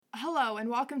Hello and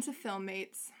welcome to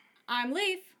Filmmates. I'm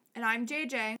Leaf. And I'm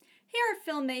JJ. Here at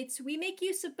Filmmates, we make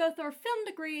use of both our film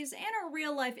degrees and our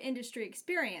real-life industry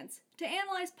experience to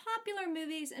analyze popular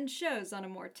movies and shows on a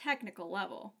more technical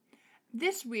level.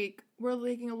 This week, we're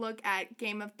taking a look at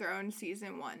Game of Thrones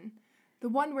Season 1. The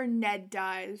one where Ned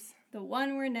dies. The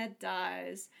one where Ned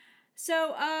dies.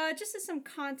 So, just as some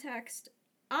context,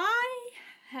 I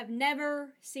have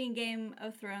never seen Game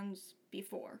of Thrones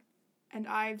before. And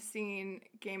I've seen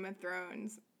Game of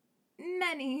Thrones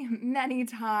many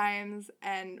times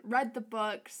and read the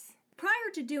books.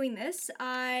 Prior to doing this,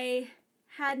 I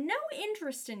had no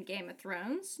interest in Game of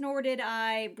Thrones, nor did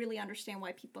I really understand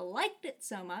why people liked it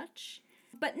so much.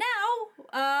 But now,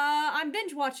 I'm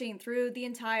binge watching through the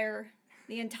entire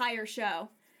show.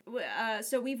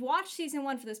 So we've watched season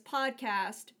 1 for this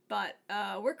podcast, but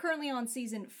we're currently on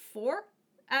season 4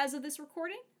 as of this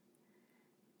recording.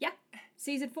 Yeah,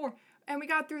 season 4. And we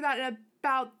got through that in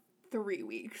about 3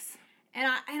 weeks. And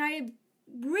I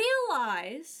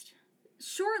realized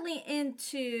shortly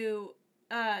into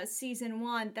season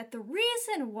 1 that the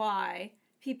reason why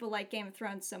people like Game of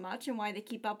Thrones so much and why they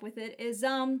keep up with it is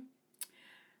to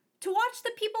watch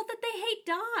the people that they hate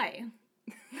die.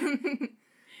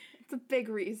 It's a big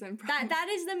reason. That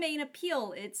is the main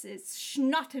appeal. It's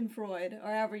Schnottenfreude, or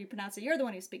however you pronounce it. You're the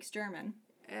one who speaks German.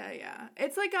 Yeah.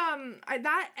 It's like,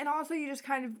 that, and also you just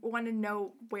kind of want to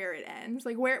know where it ends.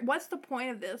 Like, what's the point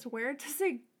of this? Where does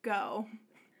it go?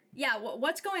 Yeah,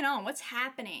 what's going on? What's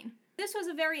happening? This was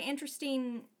a very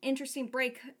interesting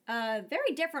break.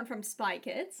 Very different from Spy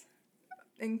Kids.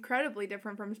 Incredibly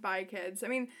different from Spy Kids. I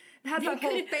mean, it has that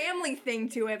whole family thing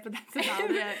to it, but that's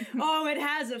about it. Oh, it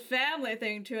has a family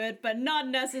thing to it, but not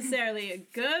necessarily a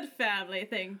good family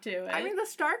thing to it. I mean, the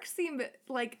Starks seem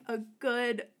like a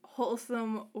good,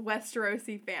 wholesome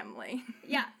Westerosi family.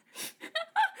 Yeah.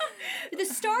 The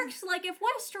Starks, like, if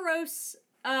Westeros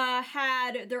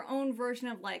had their own version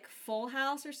of, like, Full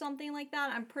House or something like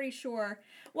that, I'm pretty sure...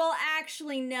 Well,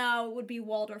 actually, no, it would be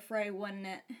Walder Frey, wouldn't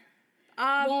it?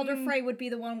 Walder Frey would be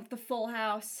the one with the full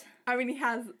house. I mean, he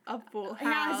has a full house. He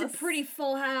has a pretty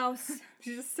full house.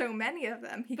 There's just so many of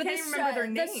them. He can't even remember their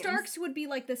names. The Starks would be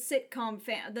like the sitcom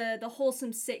the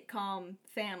wholesome sitcom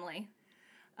family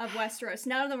of Westeros.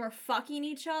 None of them are fucking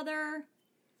each other.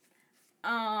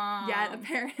 Yeah,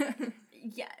 apparently.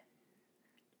 Yeah.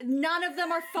 None of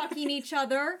them are fucking each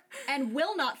other and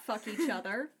will not fuck each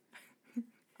other.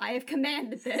 I have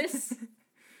commanded this.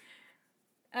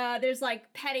 There's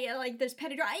petty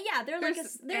drama. Yeah,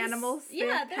 there's animals. Yeah,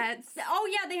 they have pets. Oh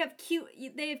yeah, they have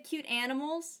cute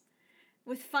animals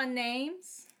with fun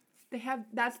names.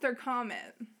 That's their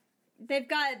comment. They've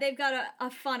got a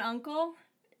fun uncle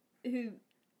who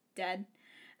dead.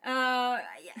 Yeah,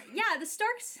 the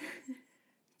Starks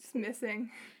just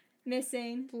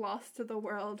missing, lost to the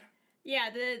world. Yeah,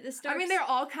 the Starks. I mean, they're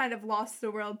all kind of lost to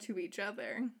the world to each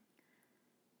other.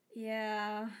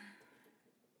 Yeah.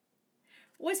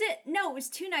 Was it? No, it was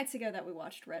 2 nights ago that we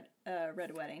watched Red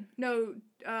Wedding. No,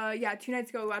 2 nights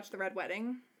ago we watched The Red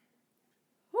Wedding.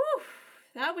 Whew,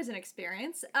 that was an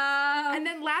experience. And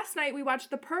then last night we watched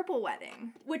The Purple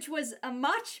Wedding. Which was a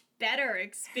much better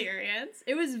experience.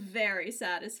 It was very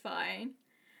satisfying.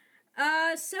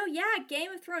 So yeah, Game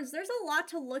of Thrones. There's a lot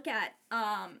to look at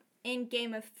in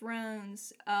Game of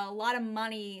Thrones. A lot of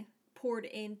money poured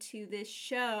into this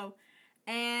show.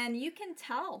 And you can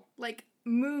tell. Like,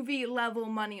 movie level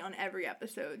money on every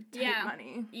episode type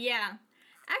money. Yeah.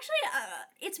 Actually,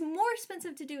 it's more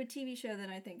expensive to do a TV show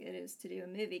than I think it is to do a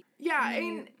movie. Yeah, I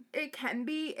mean, it can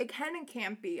and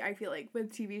can't be, I feel like,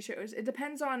 with TV shows. It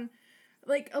depends on,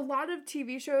 like, a lot of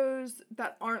TV shows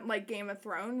that aren't like Game of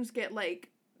Thrones get, like,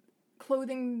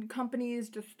 clothing companies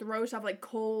just throw stuff like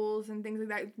Kohl's and things like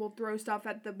that will throw stuff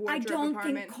at the wardrobe department. I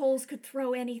don't think Kohl's could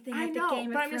throw anything at the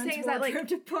Game of Thrones wardrobe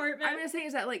department. I'm just saying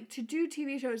is that, like, to do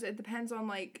TV shows, it depends on,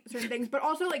 like, certain things. But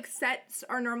also, like, sets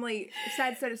are normally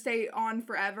sets that stay on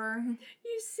forever.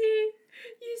 You see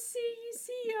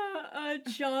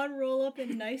John roll up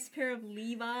in a nice pair of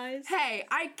Levi's. Hey,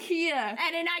 IKEA!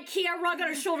 And an IKEA rug on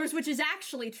his shoulders, which is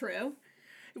actually true.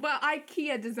 Well,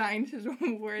 IKEA designed his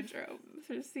wardrobe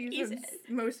for seasons,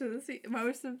 most of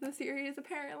the series,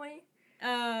 apparently.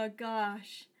 Oh,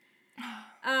 gosh.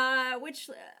 Which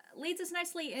leads us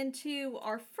nicely into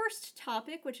our first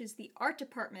topic, which is the art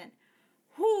department.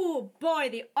 Whoo, boy,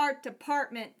 the art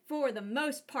department, for the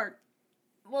most part.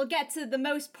 We'll get to the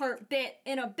most part bit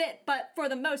in a bit, but for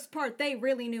the most part, they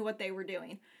really knew what they were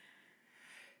doing.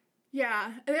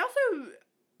 Yeah, they also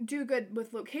do good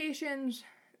with locations.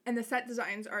 And the set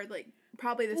designs are, like,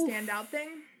 probably the standout thing.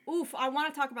 I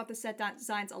want to talk about the set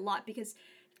designs a lot, because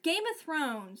Game of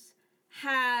Thrones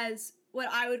has what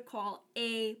I would call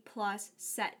A+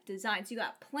 set designs. You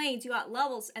got planes, you got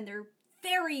levels, and they're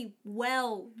very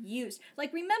well used.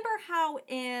 Like, remember how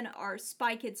in our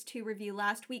Spy Kids 2 review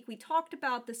last week, we talked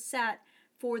about the set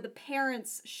for the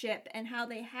parents' ship and how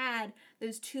they had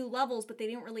those 2 levels, but they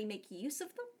didn't really make use of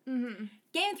them? Mm-hmm.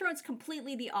 Game of Thrones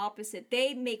completely the opposite.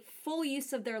 They make full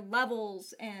use of their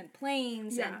levels and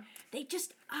planes, and they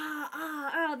just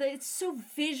it's so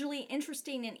visually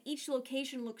interesting, and each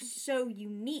location looks so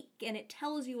unique, and it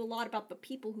tells you a lot about the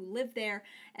people who live there,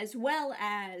 as well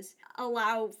as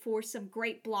allow for some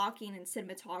great blocking and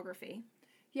cinematography.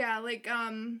 Yeah, like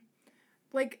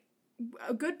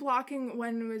a good blocking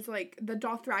one was like the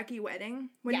Dothraki wedding,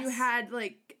 when you had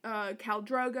like Khal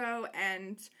Drogo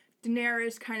and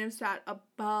Daenerys kind of sat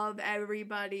above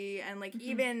everybody, and like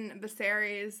even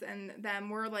Viserys and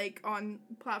them were like on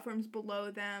platforms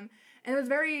below them, and it was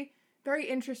very, very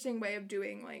interesting way of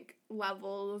doing like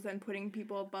levels and putting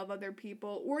people above other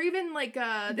people, or even like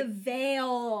the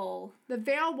Vale. The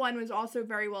Vale one was also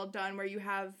very well done, where you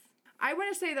have, I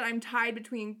want to say that I'm tied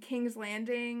between King's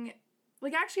Landing,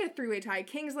 like actually a 3-way tie,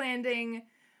 King's Landing,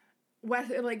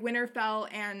 Winterfell,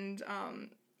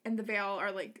 and the Vale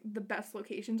are like the best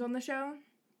locations on the show.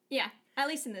 Yeah, at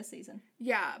least in this season.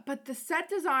 Yeah, but the set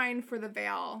design for the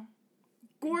Vale,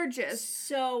 gorgeous.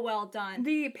 So well done.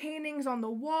 The paintings on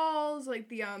the walls, like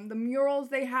the murals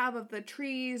they have of the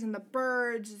trees and the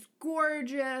birds, is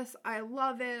gorgeous. I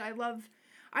love it. I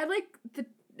like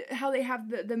how they have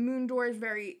the moon doors,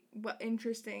 very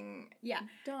interesting. Yeah,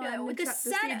 done. The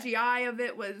CGI of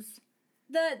it was.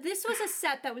 This was a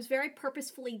set that was very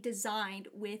purposefully designed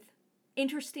with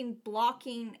interesting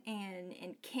blocking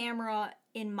and camera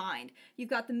in mind. You've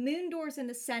got the moon doors in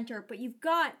the center, but you've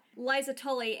got Liza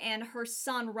Tully and her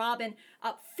son Robin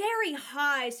up very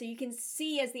high, so you can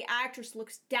see as the actress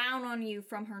looks down on you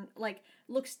from her, like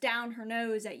looks down her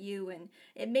nose at you, and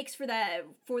it makes for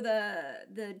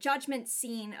the judgment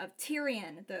scene of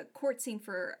Tyrion, the court scene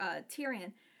for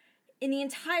Tyrion. In the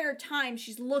entire time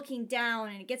she's looking down,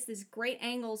 and it gets these great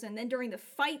angles, and then during the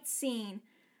fight scene,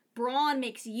 Bronn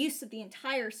makes use of the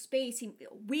entire space. He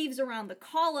weaves around the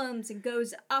columns and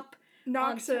goes up.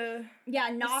 Knocks a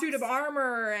suit of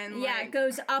armor and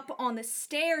goes up on the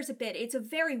stairs a bit. It's a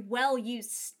very well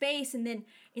used space, and then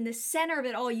in the center of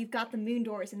it all, you've got the moon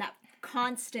doors and that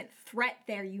constant threat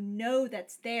there. You know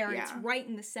that's there. Yeah. It's right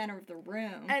in the center of the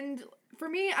room. And for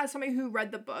me, as somebody who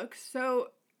read the books,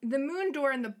 so the moon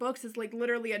door in the books is like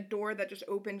literally a door that just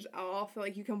opens off,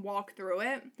 like you can walk through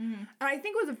it. Mm-hmm. And I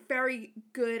think it was a very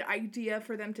good idea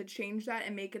for them to change that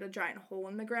and make it a giant hole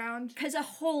in the ground. Because a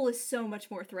hole is so much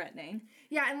more threatening.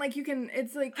 Yeah, and like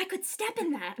it's like... I could step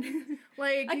in that.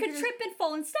 Like I could trip and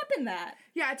fall and step in that.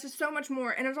 Yeah, it's just so much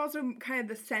more. And it's also kind of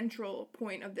the central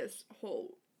point of this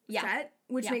whole set,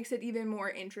 which makes it even more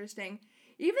interesting.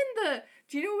 Even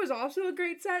do you know what was also a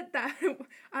great set that,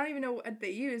 I don't even know what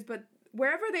they use, but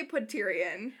wherever they put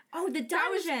Tyrion. Oh, the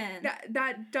dungeon.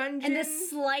 That dungeon.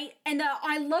 And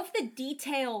I love the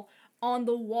detail on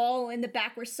the wall in the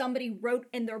back where somebody wrote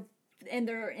in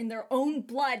their own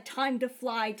blood, time to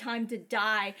fly, time to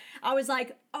die. I was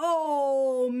like,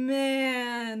 oh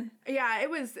man. Yeah, it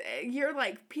was, you're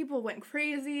like, people went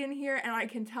crazy in here, and I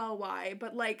can tell why,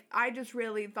 but like, I just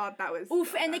really thought that was...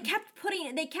 Oof, and they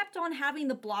kept on having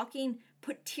the blocking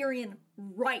put Tyrion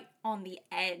right on the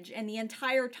edge, and the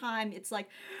entire time it's like,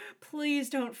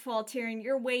 please don't fall, Tyrion,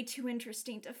 you're way too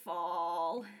interesting to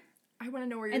fall. I want to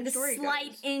know where your story goes. And the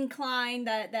slight incline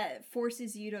that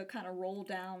forces you to kind of roll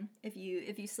down if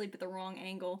you sleep at the wrong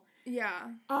angle. Yeah.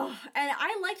 Oh, and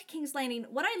I liked King's Landing.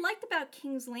 What I liked about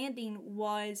King's Landing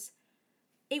was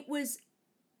it was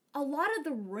a lot of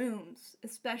the rooms,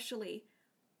 especially,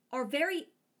 are very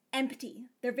empty.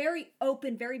 They're very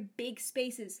open, very big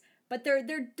spaces, but they're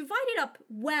divided up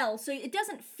well, so it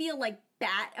doesn't feel like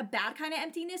a bad kind of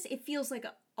emptiness. It feels like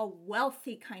a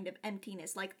wealthy kind of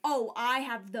emptiness, like, oh, I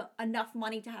have enough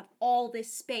money to have all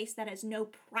this space that has no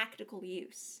practical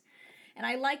use. And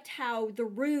I liked how the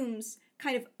rooms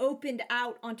kind of opened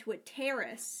out onto a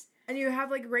terrace. And you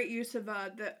have, like, great use of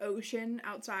the ocean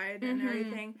outside and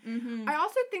everything. Mm-hmm. I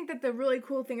also think that the really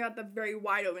cool thing about the very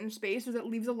wide open space is it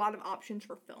leaves a lot of options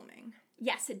for filming.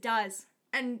 Yes, it does.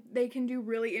 And they can do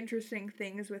really interesting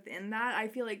things within that. I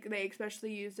feel like they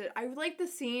especially used it. I like the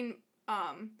scene,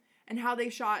 and how they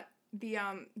shot they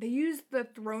used the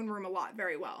throne room a lot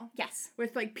very well. Yes.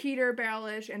 With, like, Peter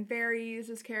Baelish and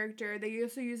Varys' character. They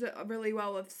also use it really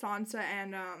well with Sansa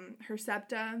and her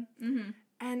Septa. Mm-hmm.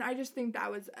 And I just think that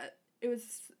was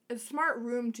a smart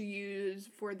room to use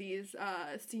for these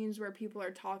scenes where people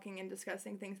are talking and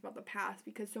discussing things about the past,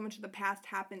 because so much of the past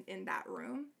happened in that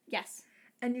room. Yes.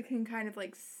 And you can kind of,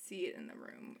 like, see it in the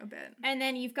room a bit. And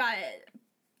then you've got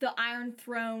the Iron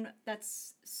Throne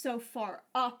that's so far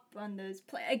up on those...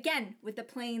 Again, with the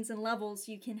planes and levels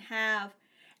you can have...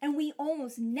 And we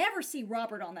almost never see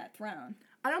Robert on that throne.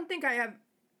 I don't think I have...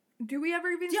 Do we ever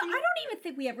even see... I don't even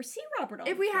think we ever see Robert on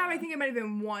the throne. If we have, I think it might have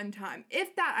been one time.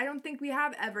 If that, I don't think we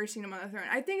have ever seen him on the throne.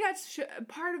 I think that's...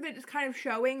 part of it is kind of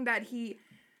showing that he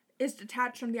is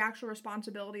detached from the actual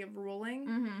responsibility of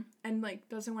ruling. And, like,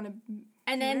 doesn't want to...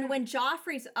 And then when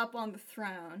Joffrey's up on the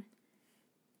throne,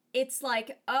 it's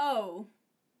like, oh,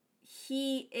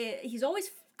 he's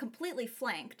always completely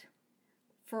flanked,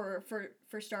 for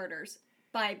starters,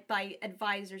 by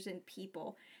advisors and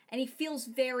people. And he feels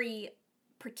very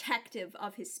protective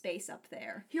of his space up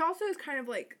there. He also is kind of,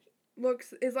 like,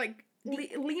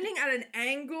 leaning at an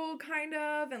angle, kind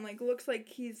of, and, like, looks like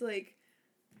he's, like...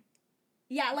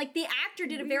 Yeah, like, the actor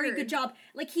did a very good job.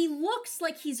 Like, he looks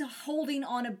like he's holding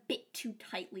on a bit too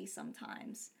tightly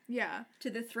sometimes. Yeah. To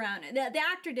the throne. The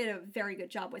actor did a very good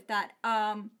job with that.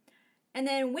 And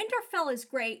then Winterfell is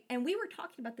great, and we were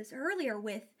talking about this earlier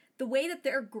with the way that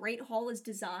their Great Hall is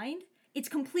designed. It's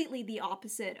completely the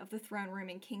opposite of the throne room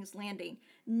in King's Landing.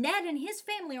 Ned and his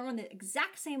family are on the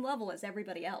exact same level as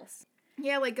everybody else.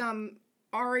 Yeah, like,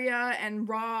 Arya and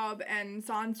Robb and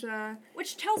Sansa,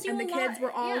 which tells you and a the lot. kids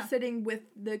were all sitting with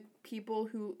the people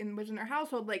who was in their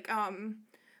household. Like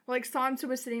Sansa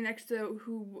was sitting next to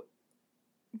who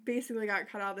basically got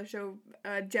cut out of the show,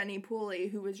 Jenny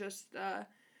Pooley, who was just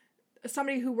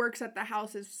somebody who works at the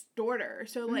house's daughter.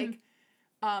 So like,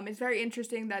 it's very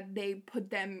interesting that they put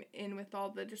them in with all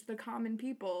the common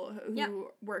people who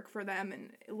work for them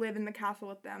and live in the castle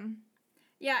with them.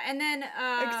 Yeah, and then...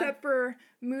 except for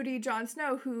Moody Jon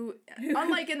Snow, who,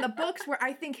 unlike in the books, where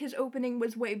I think his opening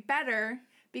was way better,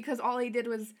 because all he did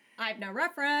was... I have no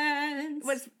reference.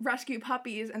 ...was rescue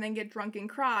puppies and then get drunk and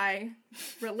cry.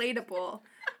 Relatable.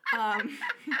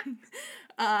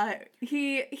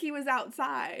 He was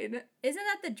outside. Isn't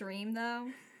that the dream, though?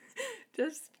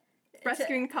 Just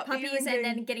rescuing puppies and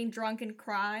then getting drunk and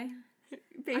cry?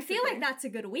 Basically. I feel like that's a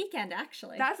good weekend,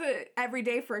 actually. That's every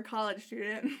day for a college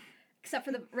student. Except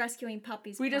for the rescuing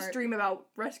puppies We just dream about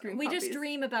rescuing puppies. We just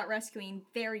dream about rescuing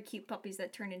very cute puppies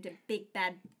that turn into big,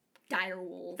 bad dire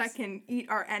wolves. That can eat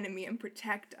our enemy and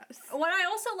protect us. What I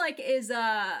also like is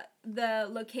the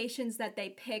locations that they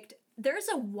picked. There's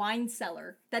a wine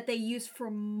cellar that they use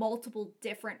for multiple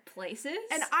different places.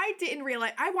 And I didn't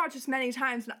realize... I watched this many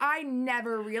times and I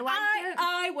never realized it.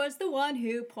 I was the one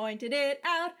who pointed it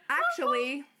out.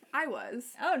 Actually, I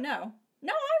was. Oh, no.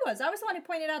 No, I was. I was the one who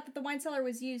pointed out that the wine cellar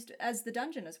was used as the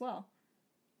dungeon as well.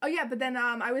 Oh, yeah, but then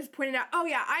I was pointing out... Oh,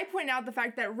 yeah, I pointed out the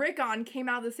fact that Rickon came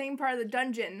out of the same part of the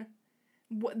dungeon.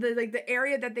 The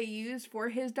area that they used for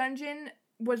his dungeon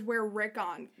was where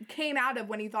Rickon came out of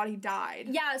when he thought he died.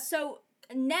 Yeah, so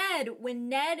when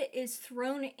Ned is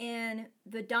thrown in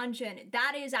the dungeon,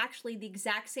 that is actually the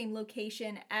exact same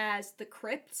location as the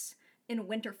crypts in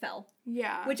Winterfell.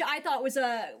 Yeah. Which I thought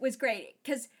was great,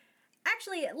 because...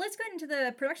 Actually, let's go into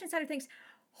the production side of things.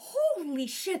 Holy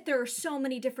shit, there are so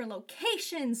many different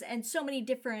locations and so many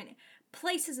different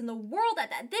places in the world.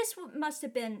 This must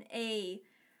have been a...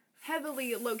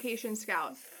 heavily location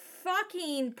scout.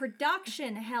 Fucking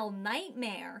production hell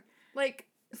nightmare. Like,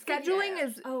 scheduling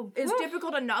is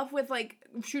difficult enough with, like,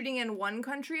 shooting in one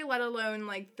country, let alone,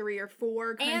 like, 3 or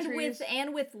 4 countries.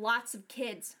 And with lots of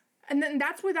kids. And then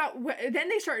that's then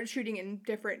they started shooting in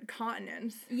different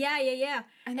continents. Yeah.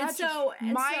 And that's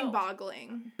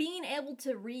mind-boggling. Being able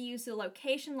to reuse the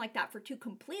location like that for 2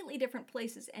 completely different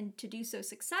places and to do so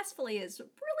successfully is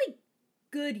really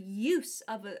good use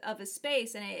of a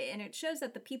space, and it shows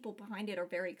that the people behind it are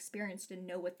very experienced and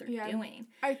know what they're doing.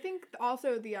 I think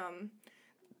also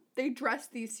they dress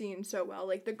these scenes so well.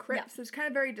 Like, the crypts, it's kind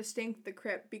of very distinct, the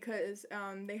crypt, because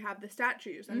they have the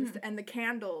statues and the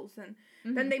candles, and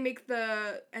then they make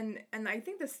and I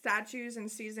think the statues in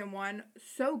season 1,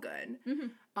 so good.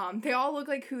 They all look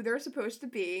like who they're supposed to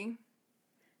be,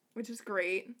 which is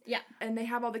great. Yeah. And they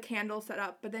have all the candles set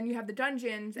up, but then you have the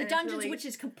dungeons. Which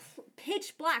is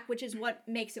pitch black, which is what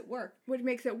makes it work. Which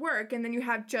makes it work, and then you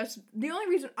have the only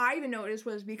reason I even noticed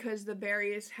was because the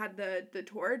Varys had the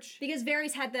torch. Because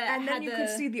Varys had the... And then you could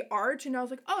see the arch, and I was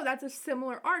like, oh, that's a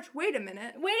similar arch. Wait a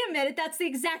minute, that's the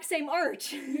exact same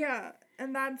arch. Yeah,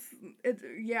 and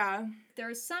There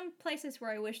are some places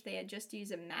where I wish they had just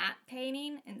used a matte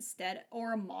painting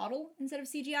or a model instead of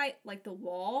CGI, like the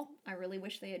wall. I really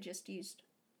wish they had just used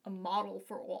a model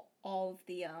for all of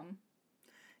the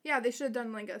Yeah, they should have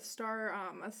done like a Star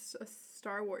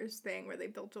Wars thing where they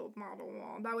built a model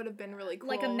wall. That would have been really cool.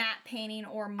 Like a matte painting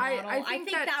or model. I think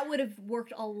that would have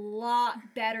worked a lot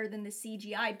better than the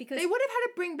CGI, because they would have had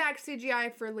to bring back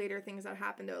CGI for later things that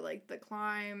happened to like the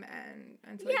climb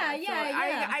and stuff like that.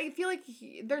 Yeah. I feel like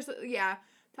there's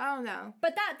I don't know.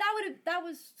 But that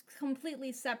was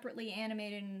completely separately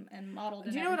animated and modeled.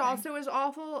 Do you know what also was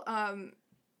awful?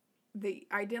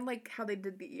 I didn't like how they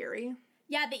did the Eyrie.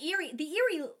 Yeah, the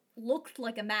Eyrie looked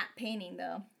like a matte painting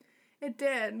though. It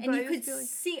did, and you could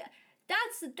see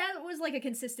that was like a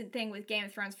consistent thing with Game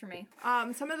of Thrones for me.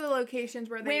 Some of the locations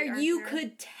where you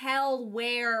could tell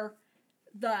where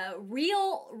the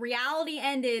reality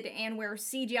ended and where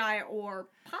CGI or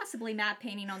possibly matte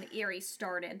painting on the Eyrie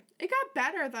started. It got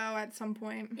better though at some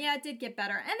point. Yeah, it did get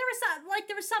better, and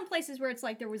there was some places where it's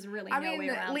like there was really no way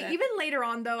around it. Even later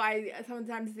on though,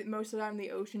 most of the time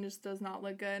the ocean just does not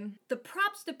look good. The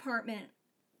props department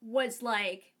was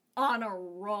like on a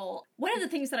roll. One of the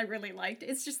things that I really liked,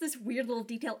 it's just this weird little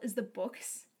detail, is the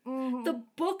books. Mm-hmm. The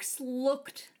books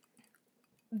looked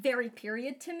very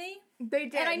period to me. They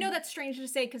did. And I know that's strange to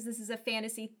say because this is a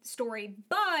fantasy story,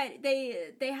 but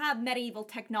they have medieval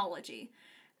technology.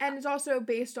 And it's also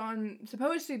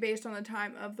supposed to be based on the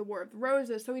time of the War of the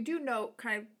Roses, so we do know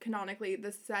kind of canonically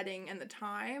the setting and the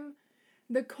time.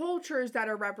 The cultures that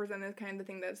are represented is kind of the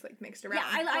thing that's like mixed around. Yeah,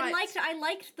 I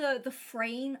liked the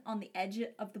fraying on the edge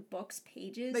of the book's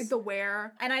pages, like the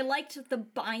wear, and I liked the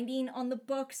binding on the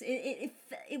books.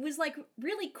 It was like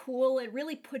really cool. It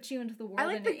really puts you into the world. I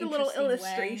like the little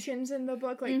illustrations in the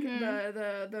book, like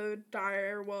the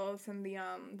dire wolves and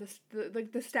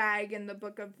the stag in the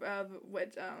book of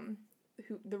what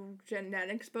the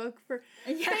genetics book for.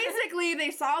 Yeah. Basically,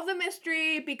 they solved the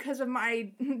mystery because of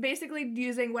my basically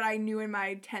using what I knew in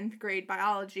my 10th grade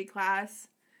biology class.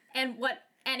 And what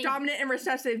any dominant and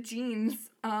recessive genes.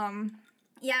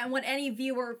 Yeah, and what any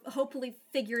viewer hopefully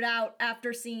figured out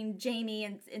after seeing Jaime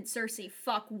and Cersei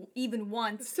fuck even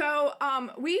once. So,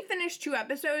 we finished 2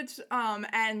 episodes,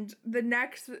 and the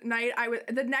next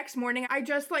morning, I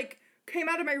just, like, came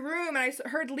out of my room and I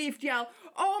heard Leaf yell,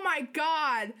 "Oh my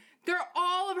god, they're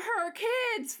all of her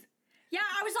kids!" Yeah,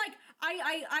 I was like,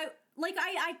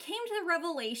 I came to the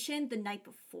revelation the night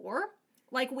before,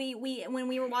 like when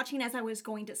we were watching as I was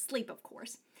going to sleep, of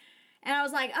course, and I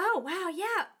was like, oh wow,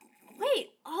 yeah, wait,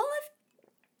 all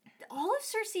of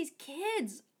Cersei's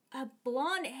kids have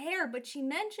blonde hair, but she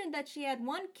mentioned that she had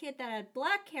one kid that had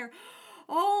black hair.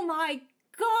 Oh my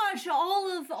gosh, all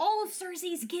of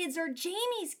Cersei's kids are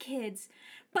Jaime's kids.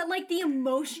 But, like, the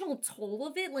emotional toll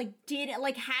of it,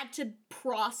 had to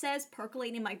process,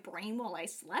 percolate in my brain while I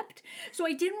slept. So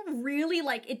I didn't really,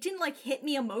 it didn't hit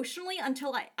me emotionally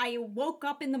until I woke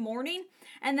up in the morning,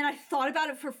 and then I thought about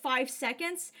it for 5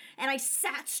 seconds, and I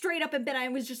sat straight up in bed, and I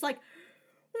was just like,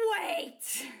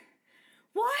 wait,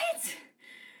 what?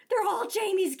 They're all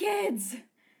Jaime's kids.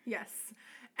 Yes.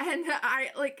 And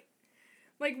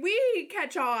we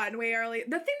catch on way early.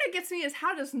 The thing that gets me is,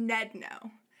 how does Ned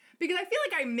know? Because I feel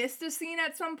like I missed a scene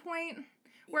at some point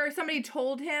where somebody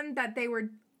told him that they were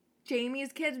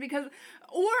Jaime's kids, because,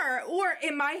 or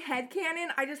in my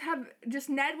headcanon, I just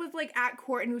Ned was like at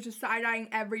court and was just side-eyeing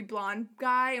every blonde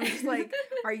guy and was just like,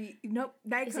 are you, nope,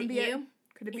 that could be you.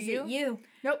 Could it be you? Is it you?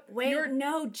 Nope. Wait,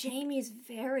 no, Jaime's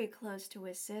very close to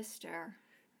his sister.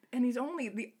 And he's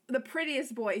only the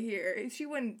prettiest boy here.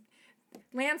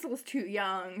 Lancel's too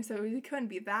young, so he couldn't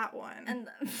be that one. And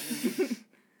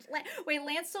wait,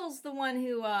 Lancel's the one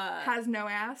who has no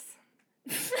ass.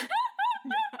 You're right.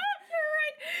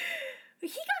 He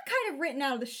got kind of written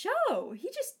out of the show. He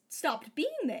just stopped being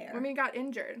there. I mean, he got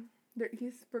injured.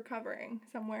 He's recovering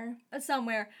somewhere.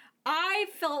 I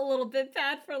felt a little bit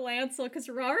bad for Lancel because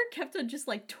Robert kept on just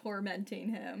tormenting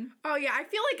him. Oh yeah, I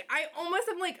feel like I almost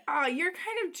am like, oh, you're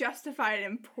kind of justified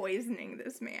in poisoning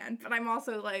this man, but I'm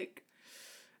also like,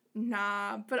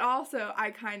 nah, but also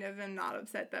I kind of am not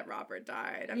upset that Robert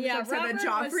died. I'm just upset that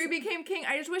Joffrey became king.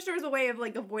 I just wish there was a way of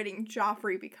avoiding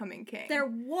Joffrey becoming king. There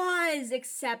was,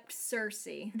 except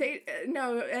Cersei.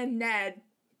 And Ned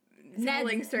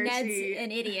telling Cersei. Ned's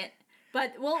an idiot.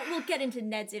 But we'll get into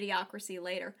Ned's idiocracy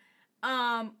later.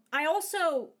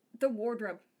 The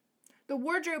wardrobe. The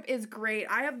wardrobe is great.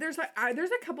 There's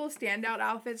a couple of standout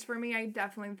outfits for me. I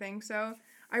definitely think so.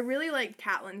 I really like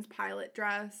Catelyn's pilot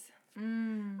dress.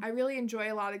 I really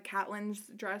enjoy a lot of Catelyn's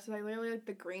dresses. I really like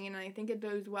the green, and I think it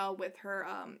goes well with her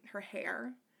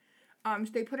hair. So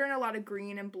they put her in a lot of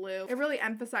green and blue. It really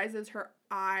emphasizes her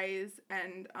eyes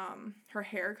and her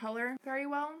hair color very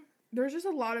well. there's just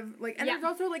a lot of, like, and there's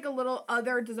also, like, a little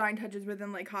other design touches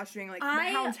within, like, costuming, like, the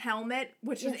Hound's helmet,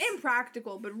 which is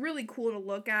impractical, but really cool to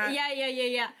look at.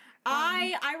 Yeah.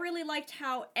 I really liked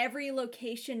how every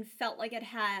location felt like it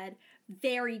had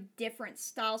very different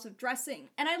styles of dressing.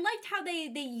 And I liked how they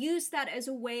used that as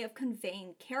a way of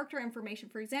conveying character information.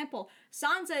 For example,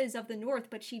 Sansa is of the north,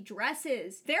 but she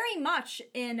dresses very much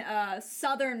in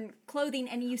southern clothing,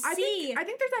 and you see... I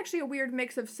think there's actually a weird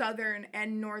mix of southern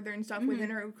and northern stuff within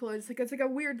her clothes. Like, it's like a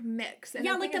weird mix. And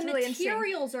yeah, like the really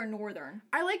materials are northern.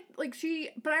 I like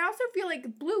but I also feel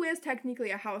like blue is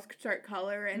technically a house start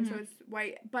color, and so it's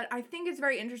white. But I think it's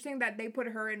very interesting that they put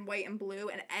her in white and blue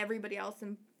and everybody else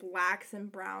in blacks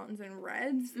and browns and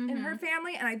reds in her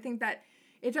family, and I think that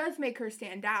it does make her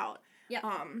stand out. Yeah.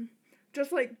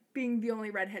 Just like being the only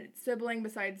redheaded sibling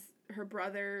besides her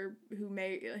brother, who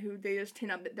they just tin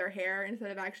up their hair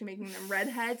instead of actually making them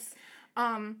redheads.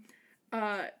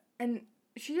 And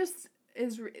she just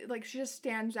is like, she just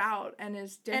stands out and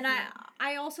is different. And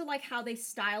I also like how they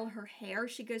style her hair.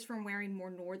 She goes from wearing more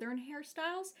northern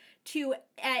hairstyles to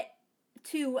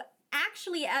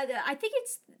actually, I think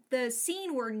it's the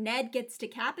scene where Ned gets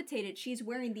decapitated. She's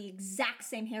wearing the exact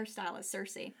same hairstyle as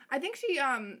Cersei. I think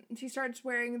she starts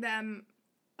wearing them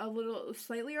a little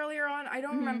slightly earlier on. I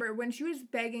don't remember when she was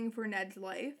begging for Ned's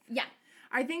life. Yeah,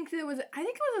 I think it was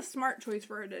a smart choice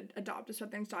for her to adopt a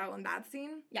southern style in that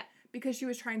scene. Yeah, because she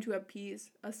was trying to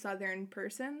appease a southern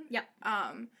person. Yeah.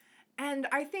 And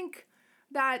I think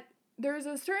that there's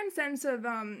a certain sense of,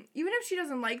 even if she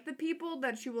doesn't like the people,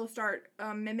 that she will start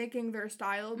mimicking their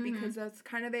style, because that's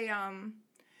kind of a,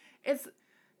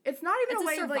 it's not even a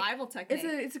way of, like... It's a survival technique.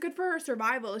 It's good for her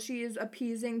survival. She is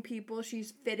appeasing people.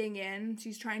 She's fitting in.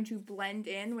 She's trying to blend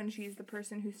in when she's the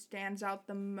person who stands out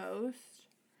the most.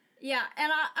 Yeah,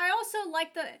 and I also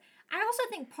like I also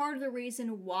think part of the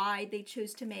reason why they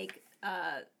chose to make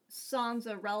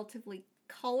Sansa relatively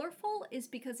colorful is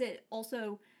because it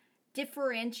also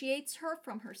differentiates her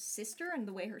from her sister and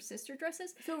the way her sister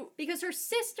dresses. So, because her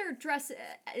sister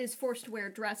is forced to wear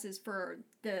dresses for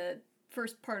the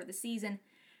first part of the season,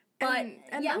 but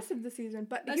and most of the season.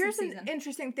 But here's an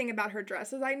interesting thing about her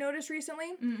dresses I noticed recently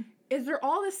is they're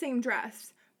all the same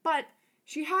dress, but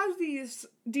she has these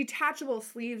detachable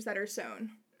sleeves that are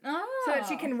sewn. Oh. So that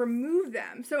she can remove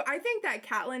them. So I think that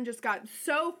Catelyn just got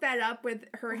so fed up with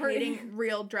her hating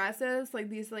real dresses, like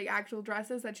these like actual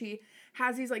dresses, that she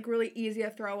has these like really easy to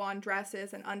throw on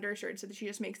dresses and undershirts, so that she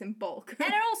just makes in bulk.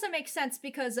 And it also makes sense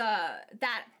because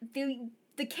that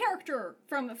the character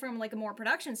from like a more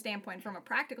production standpoint, from a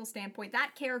practical standpoint,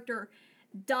 that character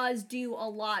does do a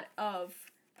lot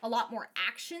more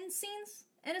action scenes.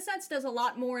 In a sense, does a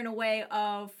lot more in a way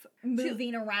of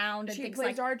moving around and things like...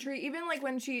 She plays archery, even, like,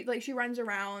 when she runs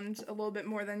around a little bit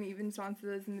more than even Sansa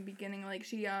does in the beginning, like,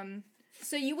 she,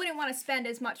 So you wouldn't want to spend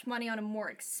as much money on a more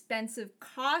expensive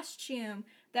costume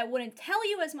that wouldn't tell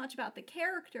you as much about the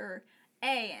character,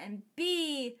 A, and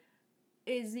B,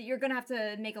 is that you're gonna have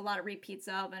to make a lot of repeats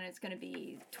of, and it's gonna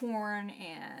be torn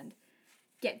and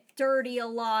get dirty a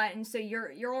lot, and so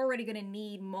you're already gonna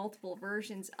need multiple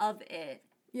versions of it.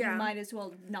 Yeah. You might as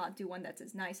well not do one that's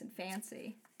as nice and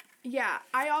fancy. Yeah,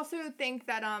 I also think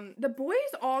that the boys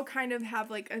all kind of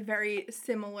have like a very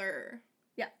similar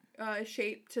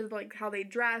shape to like how they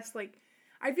dress. Like,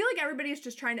 I feel like everybody's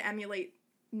just trying to emulate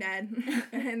Ned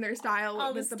and their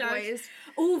style with the boys.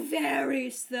 Oh,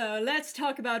 Varys though. Let's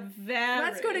talk about Varys.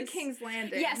 Let's go to King's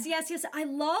Landing. Yes. I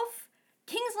love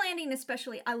King's Landing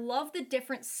especially. I love the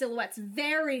different silhouettes.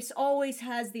 Varys always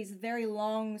has these very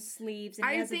long sleeves. And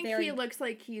I think he looks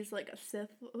like he's like a Sith,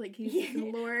 like he's a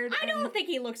Lord. I don't think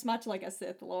he looks much like a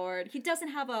Sith Lord. He doesn't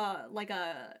have a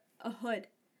hood.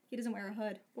 He doesn't wear a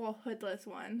hood. Well, hoodless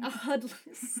one. A hoodless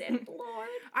Sith Lord.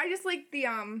 I just like the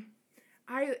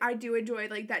I do enjoy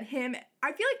like that him.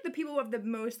 I feel like the people who have the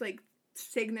most like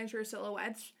signature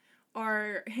silhouettes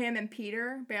are him and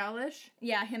Peter Baelish.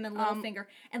 Yeah, him and Littlefinger.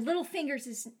 And Littlefinger's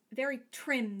is very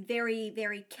trim, very,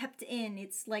 very kept in.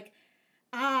 It's like,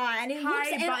 and it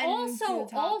looks, and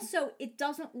also, it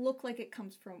doesn't look like it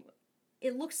comes from,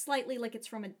 it looks slightly like it's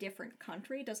from a different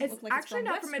country. It doesn't look like it's from Westeros.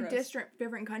 It's actually not from a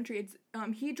different country. It's,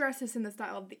 he dresses in the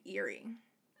style of the Eyrie.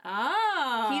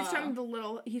 Oh.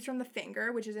 He's from the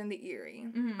Finger, which is in the Eyrie.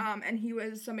 Mm-hmm. And he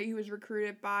was somebody who was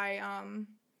recruited by,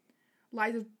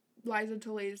 Liza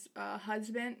Tully's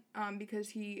husband, because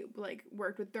he like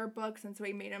worked with their books, and so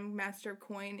he made him Master of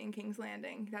Coin in King's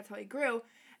Landing. That's how he grew,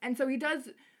 and so he does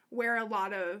wear a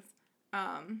lot of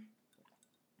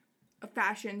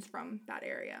fashions from that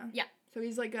area. Yeah. So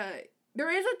he's like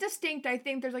there is a distinct. I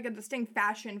think there's like a distinct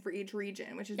fashion for each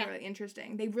region, which is really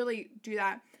interesting. They really do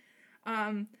that.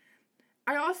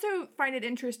 I also find it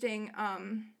interesting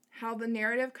how the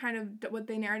narrative what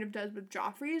the narrative does with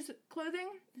Joffrey's clothing.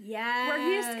 Yes. Where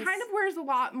he kind of wears a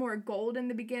lot more gold in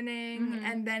the beginning,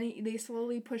 and then they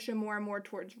slowly push him more and more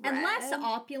towards red. And less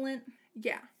opulent.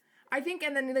 Yeah. I think,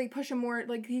 and then they push him more,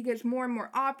 like, he gets more and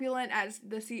more opulent as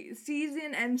the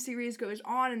season and series goes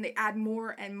on, and they add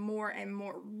more and more and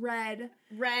more red.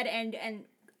 Red and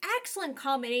excellent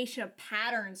combination of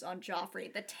patterns on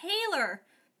Joffrey. The tailor.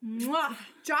 Mwah.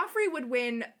 Joffrey would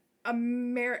win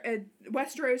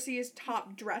Westerosi's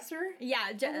top dresser.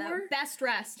 Yeah, best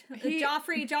dressed.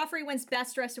 Joffrey wins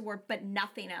best dressed award, but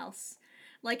nothing else.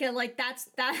 That's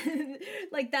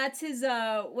his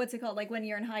what's it called? Like when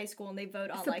you're in high school and they vote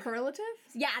on superlative?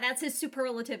 Yeah, that's his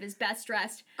superlative is best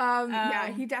dressed. Yeah,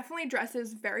 he definitely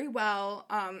dresses very well.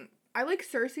 I like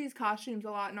Cersei's costumes a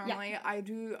lot normally. Yeah. I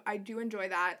do enjoy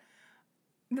that.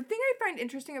 The thing I find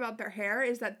interesting about their hair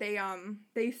is that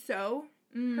they sew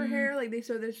her hair, like they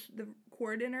sew the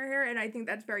cord in her hair, and I think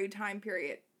that's very time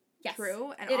period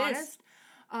true and honest.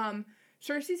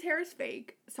 Cersei's hair is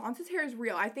fake. Sansa's hair is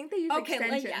real. I think they use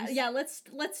extensions.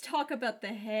 Let's talk about the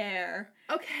hair.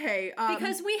 Okay.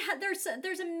 Because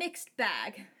there's a mixed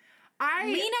bag.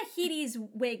 Lena Headey's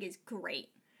wig is great.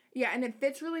 Yeah, and it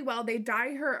fits really well. They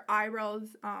dye her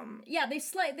eyebrows. Yeah, they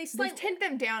tint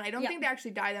them down. I don't think they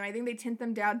actually dye them. I think they tint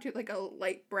them down to like a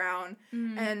light brown,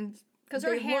 and because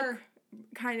her hair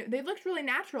they looked really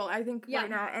natural. I think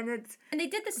right now, and they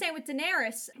did the same with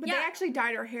Daenerys. But they actually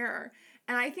dyed her hair.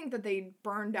 And I think that they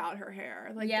burned out her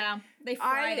hair. Like, yeah, they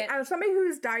fried it. As somebody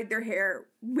who's dyed their hair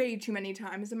way too many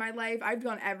times in my life, I've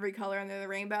gone every color under the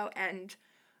rainbow, and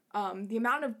the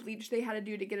amount of bleach they had to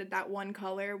do to get it that one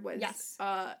color was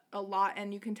a lot,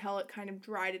 and you can tell it kind of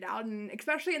dried it out, and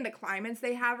especially in the climates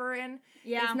they have her in,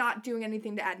 it's not doing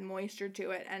anything to add moisture to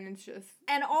it, and it's just...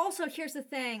 And also, here's the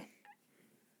thing,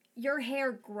 your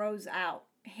hair grows out.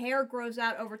 Hair grows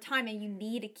out over time, and you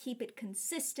need to keep it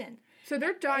consistent. So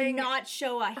they're dyeing... And not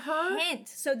show a hint.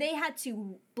 So they had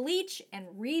to bleach and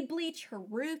re-bleach her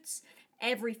roots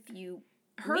every few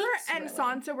weeks, and really.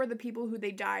 Sansa were the people who they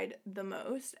dyed the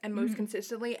most and most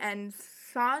consistently. And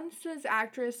Sansa's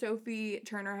actress, Sophie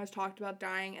Turner, has talked about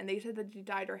dyeing, and they said that she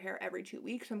dyed her hair every 2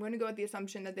 weeks. So I'm going to go with the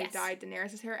assumption that they dyed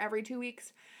Daenerys' hair every 2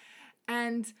 weeks.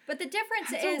 But the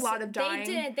difference is a lot of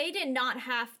dyeing. They did not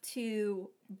have to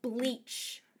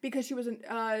bleach. Because she was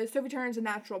Sophie Turner's a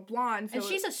natural blonde, so... And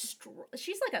she's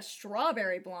like a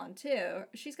strawberry blonde too.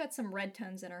 She's got some red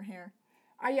tones in her hair.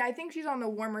 I think she's on the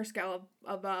warmer scale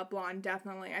of blonde,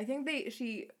 definitely. I think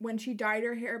when she dyed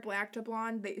her hair black to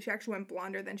blonde, she actually went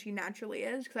blonder than she naturally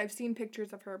is. Because I've seen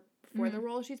pictures of her before the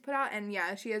role she's put out, and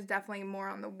yeah, she is definitely more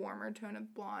on the warmer tone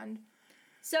of blonde.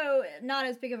 So not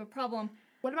as big of a problem.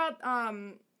 What about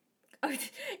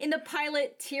in the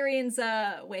pilot, Tyrion's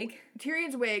wig?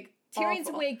 Tyrion's wig. Tyrion's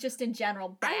awful. wig just in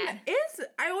general bad.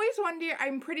 I always wonder,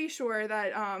 I'm pretty sure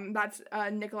that that's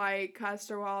Nikolai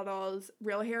Coster-Waldau's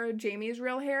real hair, Jaime's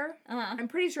real hair. I'm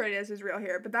pretty sure it is his real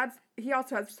hair, but he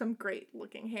also has some great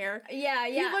looking hair. Yeah.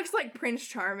 He looks like Prince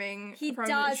Charming from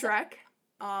Shrek.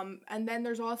 And then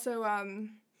there's also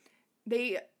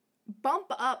they bump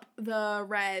up the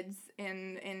reds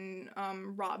in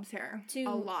Rob's hair a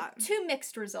lot. Two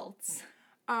mixed results.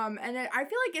 And I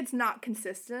feel like it's not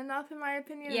consistent enough, in my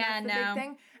opinion. Yeah, that's the big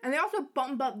thing. And they also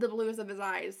bump up the blues of his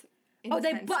eyes.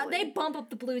 They bump up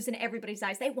the blues in everybody's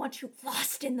eyes. They want you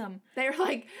lost in them. They're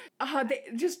like, they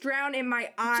just drown in my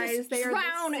eyes. They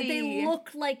drown. They look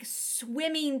like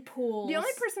swimming pools. The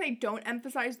only person I don't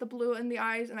emphasize the blue in the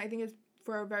eyes, and I think it's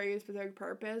for a very specific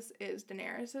purpose, is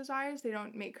Daenerys' eyes. They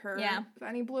don't make her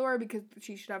any bluer because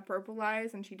she should have purple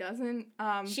eyes, and she doesn't.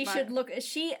 She should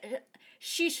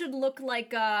look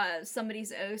like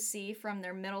somebody's OC from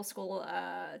their middle school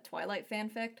Twilight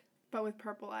fanfic. But with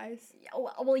purple eyes.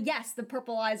 Well, yes, the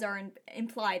purple eyes are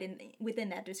implied within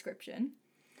that description.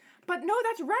 But no,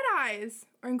 that's red eyes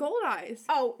or gold eyes.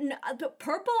 Oh, no, the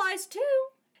purple eyes too.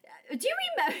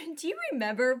 Do you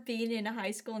remember being in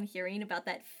high school and hearing about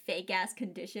that fake ass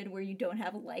condition where you don't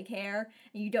have leg hair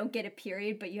and you don't get a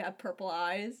period but you have purple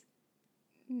eyes?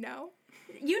 No.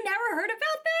 You never heard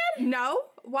about that? No.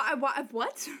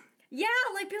 What? Yeah,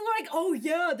 like people are like, oh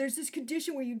yeah, there's this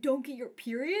condition where you don't get your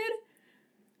period.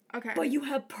 Okay. But you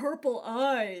have purple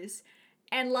eyes.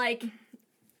 And like...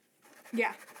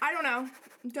 Yeah. I don't know.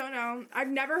 Don't know. I've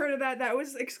never heard of that. That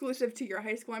was exclusive to your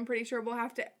high school. I'm pretty sure we'll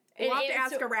have to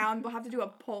ask around. We'll have to do a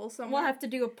poll somewhere. We'll have to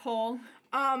do a poll.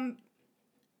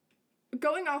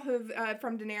 Going off of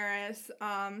from Daenerys,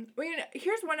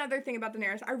 here's one other thing about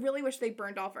Daenerys. I really wish they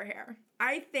burned off her hair.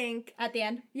 I think At the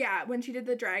end? yeah, when she did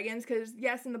the dragons, because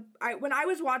yes, when I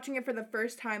was watching it for the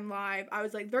first time live, I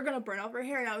was like, they're gonna burn off her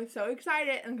hair, and I was so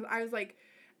excited, and I was like,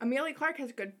 Amelia Clark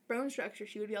has good bone structure,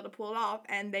 she would be able to pull it off,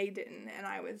 and they didn't, and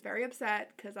I was very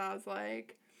upset, because I was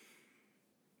like,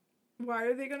 why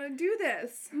are they gonna do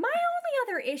this? My only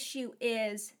other issue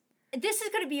is, this is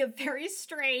going to be a very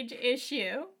strange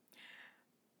issue,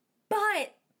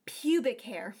 but pubic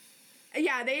hair.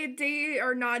 Yeah, they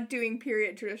are not doing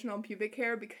period traditional pubic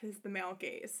hair because the male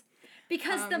gaze.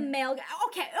 Because the male...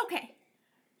 Okay.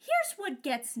 Here's what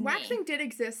gets me. Waxing did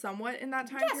exist somewhat in that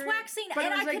time period. Yes, waxing, but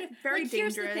and it was, I like, could... very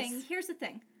dangerous. Here's the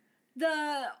thing.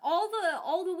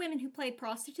 All the women who played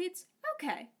prostitutes,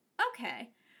 okay.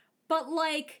 But,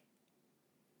 like...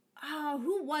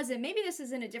 who was it? Maybe this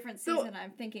is in a different season,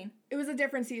 I'm thinking. It was a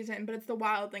different season, but it's the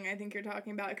Wild Thing I think you're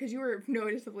talking about, because you were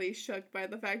noticeably shook by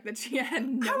the fact that she had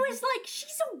no... I was like,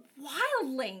 she's a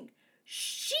wildling.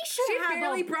 She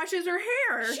barely brushes her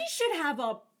hair. She should have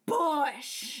a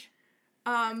bush.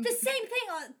 The same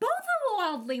thing, both of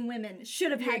the wildling women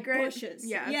should have had bushes.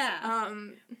 Yes. Yeah.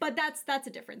 But that's a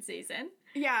different season.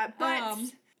 Yeah,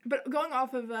 but going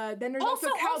off of, then there's also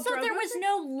Khal Drogo. There was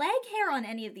no leg hair on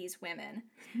any of these women.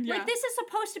 Yeah. Like, this is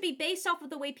supposed to be based off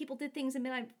of the way people did things in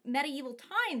medieval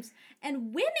times, and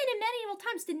women in medieval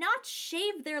times did not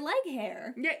shave their leg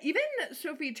hair. Yeah, even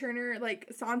Sophie Turner, like,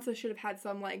 Sansa should have had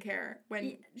some leg hair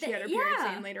when she had her period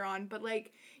scene later on, but,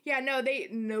 like, yeah, no,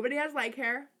 nobody has leg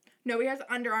hair, nobody has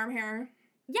underarm hair.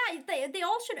 Yeah, they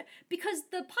all should, because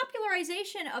the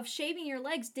popularization of shaving your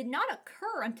legs did not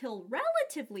occur until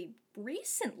relatively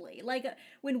recently. Like,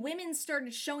 when women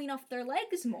started showing off their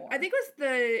legs more. I think it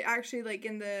was like,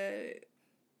 in the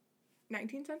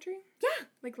 19th century? Yeah.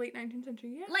 Like, late 19th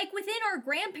century, yeah. Like, within our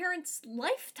grandparents'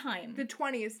 lifetime. The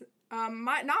 20s.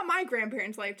 Not my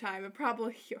grandparents' lifetime, but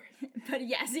probably yours. But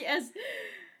yes.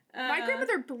 My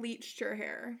grandmother bleached her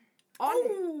hair.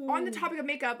 On the topic of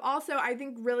makeup, also, I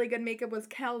think really good makeup was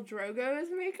Khal Drogo's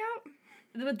makeup.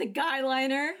 With the guy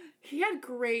liner. He had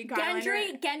great guy liner.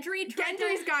 Gendry's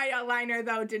guy liner,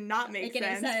 though, did not make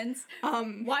any sense.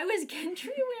 Why was Gendry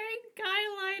wearing guy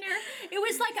liner? It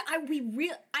was like,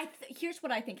 here's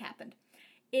what I think happened.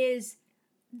 Is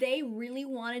they really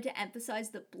wanted to emphasize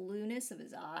the blueness of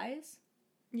his eyes.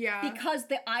 Yeah. Because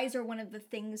the eyes are one of the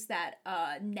things that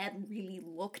Ned really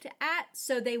looked at,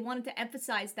 so they wanted to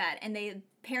emphasize that, and they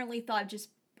apparently thought just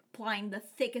applying the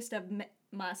thickest of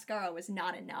mascara was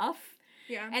not enough.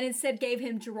 Yeah. And instead gave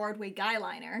him Gerard Way guy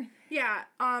liner. Yeah,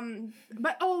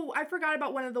 but I forgot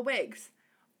about one of the wigs.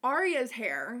 Arya's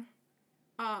hair,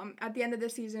 at the end of the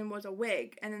season was a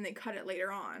wig, and then they cut it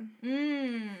later on.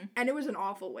 And it was an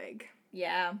awful wig.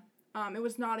 Yeah. It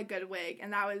was not a good wig,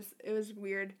 and it was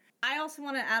weird. I also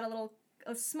want to add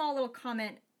a small little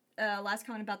comment, last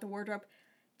comment about the wardrobe.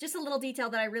 Just a little detail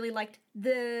that I really liked.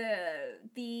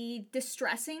 The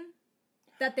distressing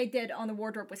that they did on the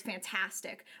wardrobe was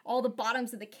fantastic. All the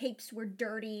bottoms of the capes were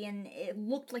dirty, and it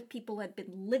looked like people had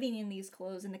been living in these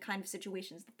clothes in the kind of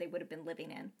situations that they would have been living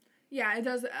in. Yeah, it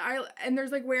does. And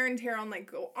there's, like, wear and tear on,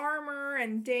 like, armor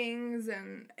and dings,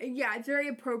 and, yeah, it's very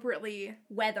appropriately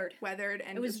weathered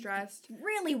and distressed.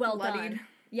 Really well bloodied. Done.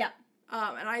 Yeah.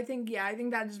 And I think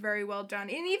that is very well done.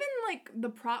 And even, like, the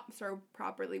props are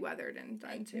properly weathered and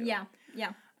done, too. Yeah.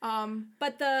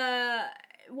 But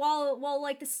while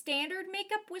like, the standard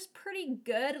makeup was pretty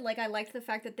good, like, I liked the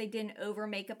fact that they didn't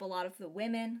over-makeup a lot of the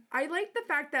women. I like the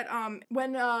fact that,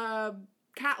 when,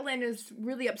 Catelyn is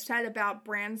really upset about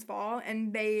Bran's fall,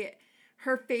 and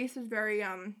her face is very,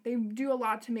 they do a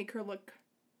lot to make her look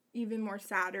even more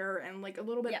sadder and, like, a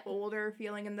little bit older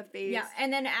feeling in the face. Yeah,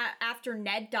 and then after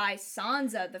Ned dies,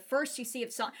 Sansa, the first you see of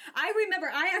Sansa... I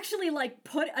remember, I actually, like,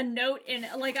 put a note in...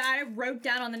 Like, I wrote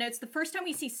down on the notes, the first time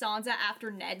we see Sansa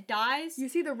after Ned dies... You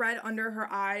see the red under her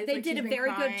eyes. They did a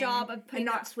very good job of putting...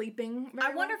 And not sleeping.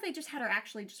 I wonder if they just had her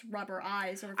actually just rub her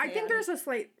eyes, or... I think there's a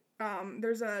slight...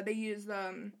 they use,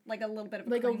 like a little bit of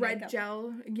like a red makeup.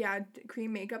 Gel,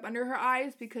 cream makeup under her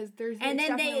eyes, because there's... And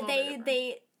then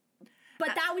they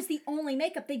but that was the only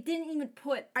makeup. They didn't even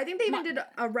put... I think they even did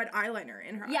a red eyeliner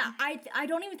in her eye. Yeah, I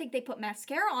don't even think they put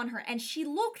mascara on her, and she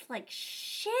looked like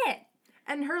shit.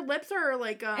 And her lips are,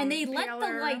 like, and they paler. let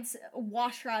the lights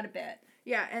wash her out a bit.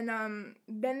 Yeah, and,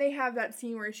 then they have that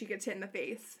scene where she gets hit in the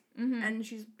face, and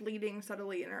she's bleeding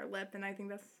subtly in her lip, and I think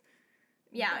that's...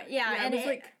 Yeah, and it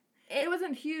was, it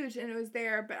wasn't huge, and it was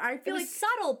there, but I feel like... It was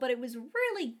subtle, but it was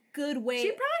really good way... She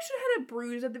probably should have had a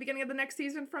bruise at the beginning of the next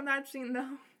season from that scene,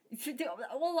 though.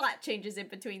 A lot changes in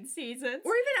between seasons.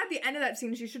 Or even at the end of that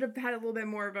scene, she should have had a little bit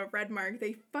more of a red mark.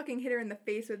 They fucking hit her in the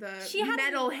face with a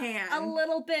metal hand. A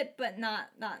little bit, but not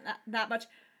that much.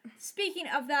 Speaking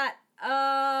of that,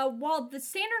 while the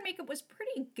standard makeup was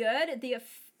pretty good,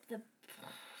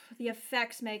 the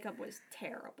effects makeup was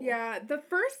terrible. Yeah,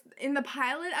 in the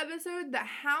pilot episode, the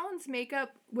Hound's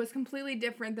makeup was completely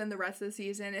different than the rest of the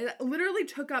season. It literally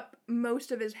took up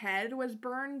most of his head was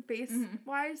burned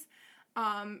face-wise.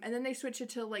 And then they switched it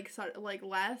to, like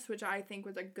less, which I think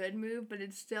was a good move, but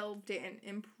it still didn't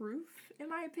improve, in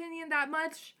my opinion, that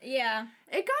much. Yeah.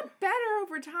 It got better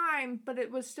over time, but it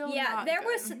was still not there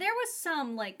good. was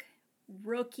some, like,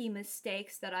 rookie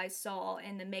mistakes that I saw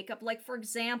in the makeup. Like, for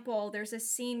example, there's a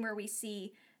scene where we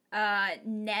see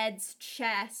Ned's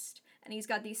chest, and he's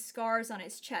got these scars on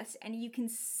his chest, and you can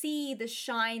see the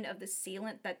shine of the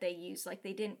sealant that they used. Like,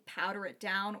 they didn't powder it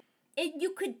down.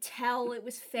 You could tell it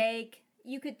was fake.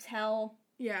 You could tell.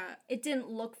 Yeah. It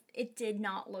did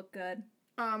not look good.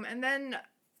 And then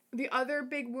the other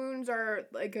big wounds are,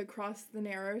 like, across the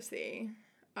Narrow Sea.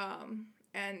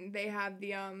 And they have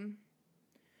the,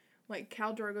 like,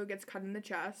 Khal Drogo gets cut in the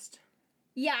chest.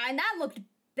 Yeah, and that looked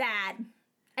bad.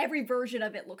 Every version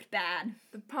of it looked bad.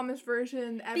 The pumice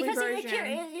version, every because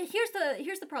version.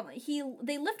 Here's the problem.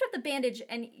 They lift up the bandage,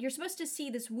 and you're supposed to see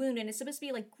this wound, and it's supposed to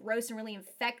be, like, gross and really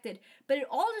infected, but it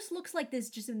all just looks like this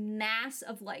just mass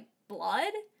of, like,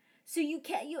 blood. So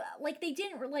they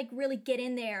didn't, like, really get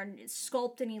in there and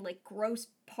sculpt any, like, gross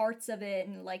parts of it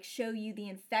and, like, show you the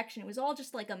infection. It was all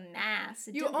just, like, a mass.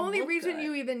 The only reason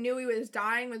you even knew he was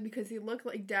dying was because he looked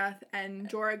like death, and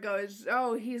Jorah goes,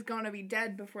 oh, he's gonna be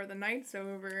dead before the night's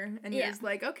over. And he was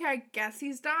like, okay, I guess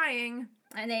he's dying.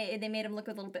 And they made him look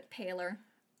a little bit paler.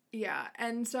 Yeah,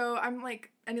 and so I'm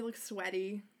like, and he looks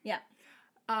sweaty. Yeah.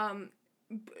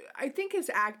 I think his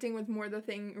acting was more the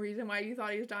reason why you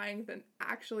thought he was dying than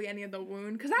actually any of the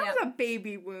wound. Because that was a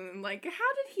baby wound. Like, how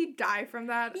did he die from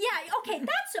that? Yeah,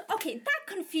 that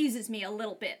confuses me a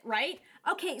little bit, right?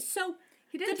 Okay, so...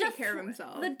 He didn't take care of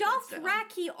himself. The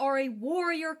Dothraki are a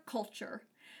warrior culture.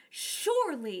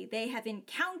 Surely they have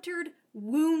encountered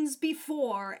wounds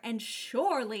before, and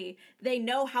surely they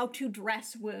know how to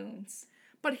dress wounds.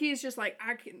 But he's just like,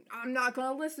 I'm not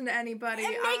gonna listen to anybody.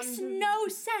 It makes no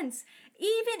sense.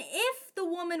 Even if the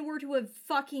woman were to have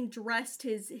fucking dressed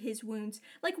his wounds,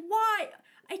 like, why?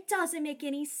 It doesn't make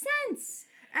any sense.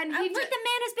 And the man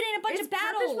has been in a bunch of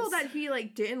battles. It's purposeful that he,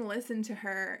 like, didn't listen to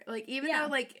her. Like, even though,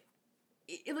 like,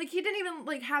 he didn't even,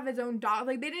 like, have his own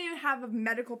like, they didn't even have a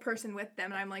medical person with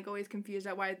them, and I'm, like, always confused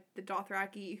at why the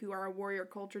Dothraki, who are a warrior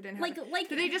culture, didn't have...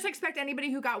 Do they just expect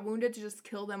anybody who got wounded to just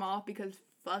kill them off because...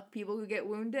 fuck people who get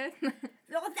wounded? No,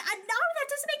 that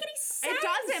doesn't make any sense. It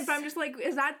doesn't, but I'm just like,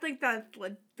 is that like the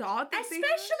thought?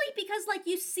 Especially because, like,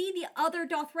 you see the other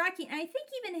Dothraki, and I think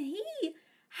even he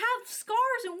have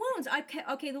scars and wounds.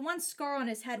 Okay, the one scar on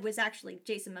his head was actually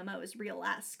Jason Momoa's real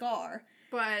last scar.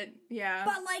 But, yeah.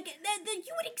 But, like,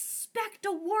 you would expect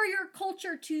a warrior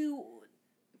culture to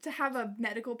have a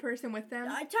medical person with them?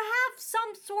 To have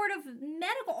some sort of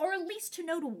medical, or at least to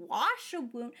know to wash a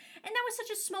wound. And that was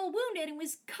such a small wound, and it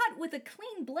was cut with a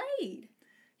clean blade.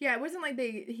 Yeah, it wasn't like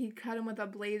he cut him with a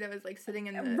blade that was, like, sitting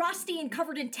in the... rusty and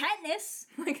covered in tetanus.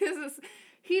 Like,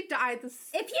 he died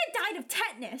If he had died of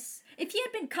tetanus, if he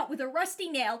had been cut with a rusty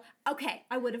nail, okay,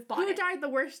 I would have bought it. Who died the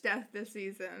worst death this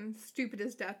season?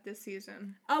 Stupidest death this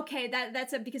season. Okay,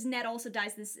 that's because Ned also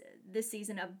dies this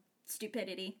season of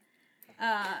stupidity.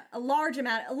 A large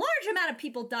amount of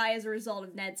people die as a result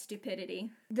of Ned's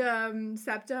stupidity. The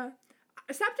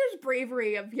Septa's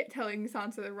bravery of telling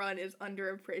Sansa to run is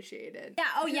underappreciated.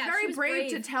 Yeah, She's very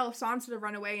brave to tell Sansa to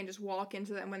run away and just walk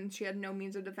into them when she had no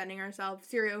means of defending herself.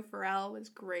 Syrio Forel was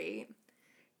great.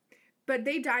 But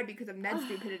they died because of Ned's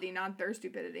stupidity, not their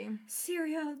stupidity.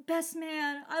 Syrio, best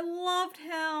man. I loved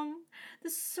him.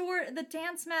 The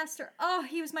dance master. Oh,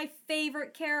 he was my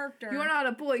favorite character. You're not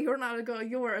a boy, you're not a girl,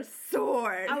 you're a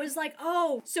sword. I was like,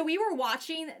 oh. So we were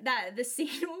watching the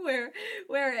scene where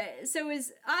so it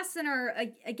was us and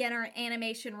our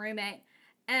animation roommate,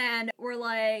 and we're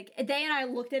like, they and I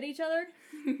looked at each other.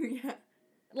 Yeah.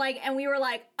 Like, and we were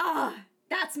like,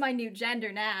 that's my new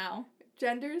gender now.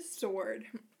 Gender's sword.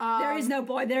 There is no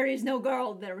boy, there is no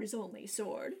girl, there is only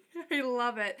sword. I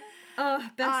love it.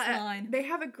 Best line. They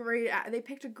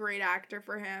picked a great actor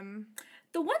for him.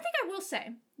 The one thing I will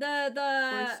say,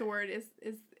 Or sword is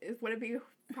would it be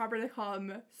proper to call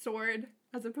him sword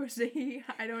as opposed to he?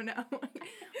 I don't know.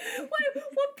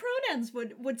 what pronouns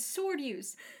would sword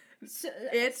use?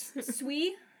 It.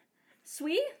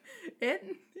 Swe?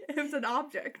 It? It's an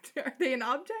object. Are they an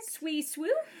object? Swee swoo?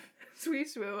 Swee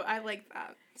swoo. I like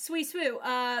that. Swee swoo.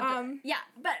 Yeah,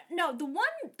 but no, the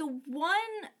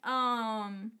one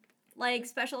like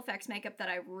special effects makeup that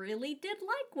I really did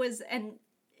like was, and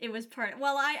it was part.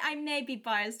 Well, I may be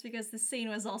biased because the scene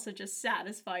was also just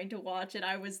satisfying to watch, and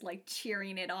I was like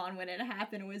cheering it on when it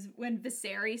happened. Was when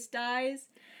Viserys dies,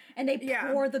 and they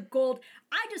pour the gold.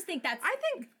 I just think I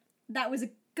think that was a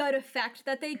good effect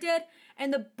that they did,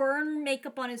 and the burn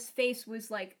makeup on his face was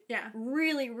like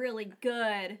really, really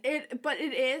good. But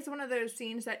it is one of those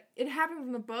scenes that it happened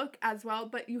from the book as well,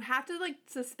 but you have to like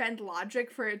suspend logic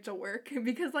for it to work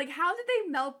because like how did they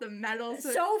melt the metal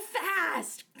so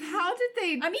fast? How did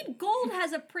they? I mean, gold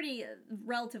has a pretty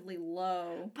relatively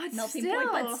low melting point,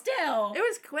 but still, it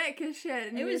was quick as shit.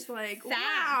 And it was like, fast.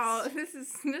 Wow, this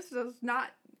is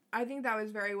not. I think that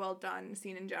was very well done,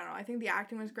 scene in general. I think the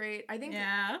acting was great. I think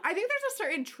there's a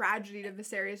certain tragedy to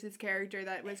Viserys' character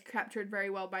that was captured very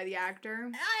well by the actor.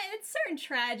 It's certain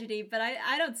tragedy, but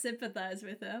I don't sympathize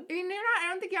with him. I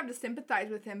don't think you have to sympathize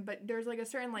with him, but there's like a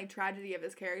certain like tragedy of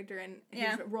his character and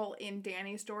his role in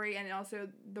Dany's story, and also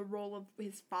the role of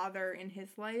his father in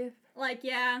his life. Like,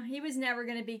 he was never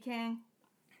gonna be king.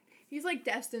 He's, like,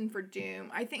 destined for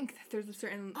doom. I think that there's a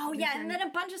certain... Oh, yeah, and then a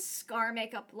bunch of scar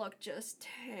makeup looked just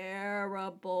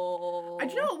terrible. I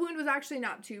do know what wound was actually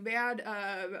not too bad.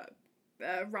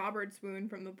 Robert's wound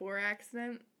from the boar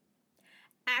accident.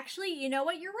 Actually, you know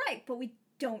what? You're right, but we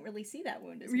don't really see that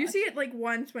wound as much. You see it, like,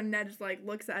 once when Ned just, like,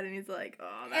 looks at it and he's like,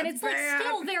 oh, that's And it's, bad. like,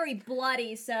 still very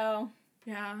bloody, so...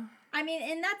 Yeah. I mean,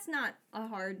 and that's not a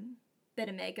hard bit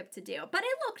of makeup to do, but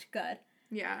it looked good.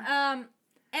 Yeah.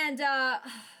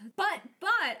 But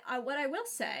what I will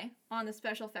say on the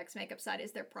special effects makeup side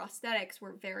is their prosthetics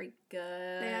were very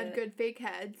good. They had good fake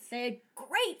heads. They had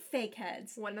great fake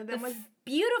heads. One of them was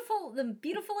beautiful, the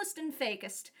beautifulest and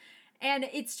fakest. And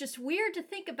it's just weird to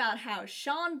think about how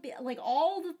like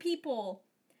all the people,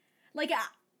 like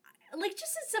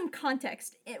just in some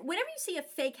context, whenever you see a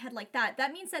fake head like that,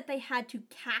 that means that they had to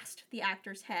cast the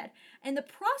actor's head. And the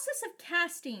process of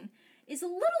casting is a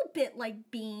little bit like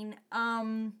being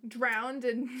drowned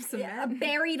in cement,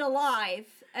 buried alive,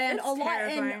 and it's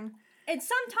terrifying. And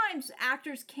sometimes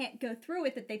actors can't go through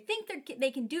it that they think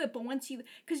they can do it, but once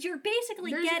because you're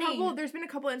basically there's been a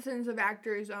couple incidents of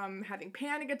actors having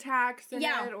panic attacks in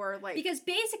it, or like because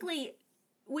basically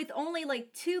with only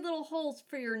like 2 little holes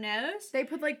for your nose, they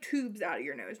put like tubes out of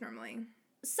your nose normally.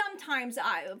 Sometimes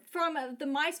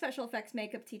my special effects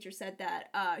makeup teacher said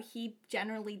that he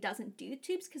generally doesn't do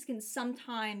tubes because can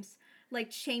sometimes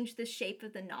like change the shape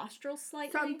of the nostrils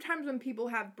slightly. Sometimes when people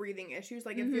have breathing issues,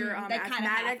 like if you're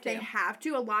asthmatic, they have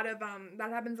to. A lot of that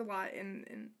happens a lot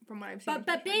in from what I've seen.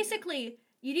 But basically,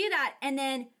 you do that and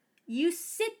then you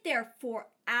sit there for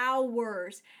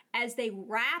hours as they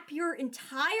wrap your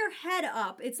entire head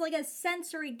up. It's like a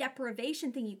sensory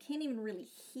deprivation thing. You can't even really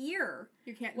hear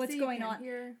what's going on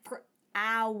for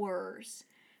hours.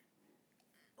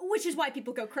 Which is why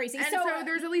people go crazy. And so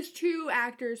there's at least 2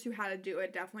 actors who had to do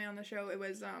it definitely on the show. It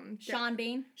was Sean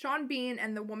Bean. Sean Bean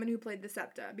and the woman who played the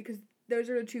Septa, because those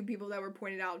are the 2 people that were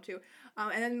pointed out to.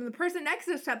 And then the person next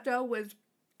to the Septa was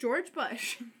George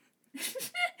Bush. And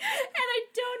I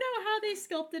don't know how they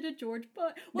sculpted a George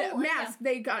Bush. Well, mask.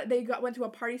 Yeah. They went to a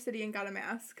party city and got a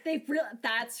mask.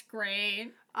 That's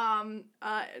great.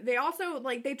 They also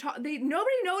nobody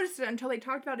noticed it until they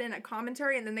talked about it in a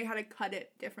commentary, and then they had to cut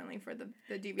it differently for the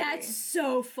DVD. That's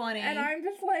so funny. And I'm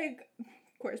just like,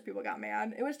 of course people got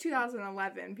mad. It was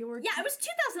 2011. People were it was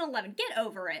 2011. Get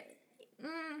over it.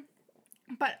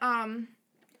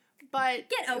 But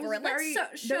get over it.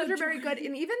 Those are very good,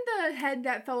 and even the head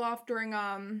that fell off during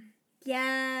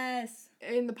yes,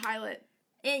 in the pilot.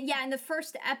 In the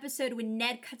first episode when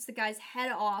Ned cuts the guy's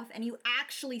head off, and you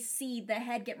actually see the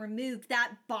head get removed,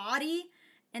 that body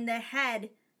and the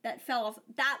head that fell off,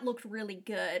 that looked really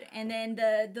good. And then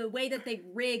the way that they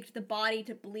rigged the body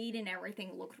to bleed and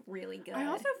everything looked really good. I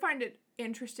also find it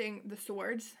interesting the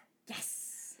swords.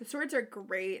 Yes, the swords are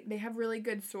great. They have really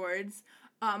good swords.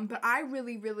 But I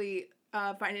really, really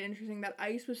find it interesting that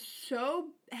ice was so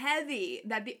heavy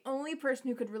that the only person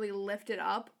who could really lift it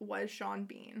up was Sean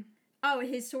Bean. Oh,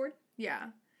 his sword? Yeah.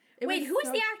 Wait, who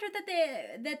was the actor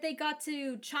that they got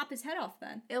to chop his head off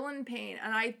then? Ilan Payne,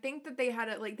 and I think that they had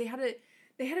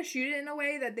to shoot it in a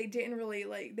way that they didn't really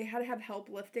they had to have help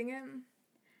lifting him.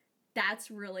 That's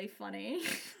really funny.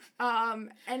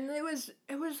 And it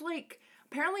was like.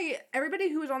 Apparently, everybody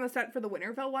who was on the set for the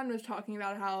Winterfell one was talking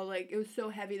about how, it was so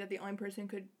heavy that the only person who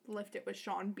could lift it was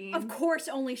Sean Bean. Of course,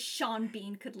 only Sean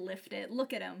Bean could lift it.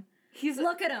 Look at him.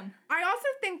 Look at him. I also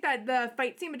think that the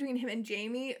fight scene between him and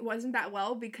Jaime wasn't that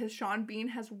well because Sean Bean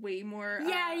has way more.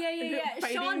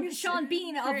 Sean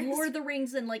Bean of Lord of the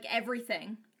Rings and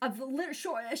everything.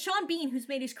 Sean Bean, who's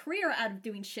made his career out of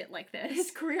doing shit like this.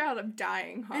 His career out of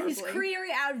dying horribly.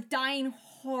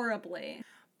 Horribly.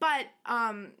 But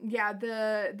yeah,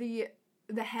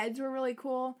 the heads were really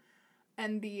cool,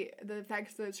 and the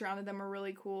effects that surrounded them were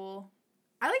really cool.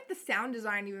 I like the sound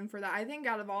design even for that. I think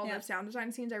out of all the sound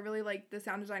design scenes, I really like the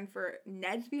sound design for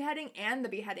Ned's beheading and the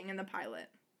beheading in the pilot.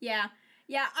 Yeah.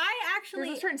 Yeah, I actually...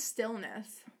 There's a certain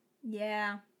stillness.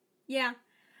 Yeah. Yeah.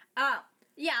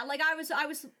 Yeah, like I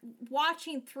was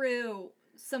watching through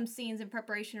some scenes in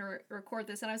preparation to record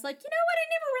this, and I was like, you know what? I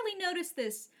never really noticed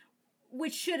this,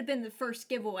 which should have been the first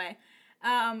giveaway.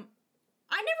 I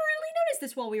never really noticed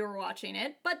this while we were watching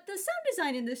it, but the sound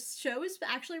design in this show is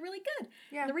actually really good.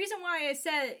 Yeah. The reason why I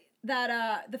said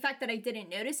that the fact that I didn't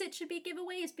notice it should be a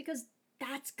giveaway is because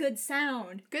that's good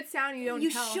sound. Good sound, you don't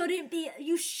tell.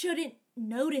 You shouldn't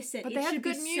notice it. But they have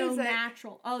good music. So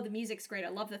natural. Oh, the music's great. I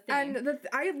love the theme. And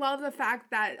I love the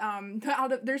fact that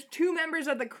there's 2 members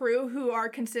of the crew who are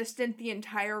consistent the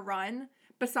entire run,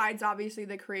 besides obviously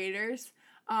the creators.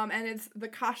 And it's the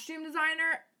costume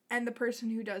designer and the person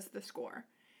who does the score.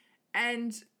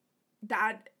 And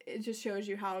that, it just shows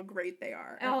you how great they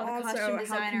are. Oh, and the costume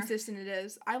designer. How consistent it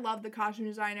is. I love the costume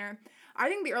designer. I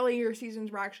think the earlier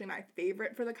seasons were actually my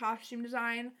favorite for the costume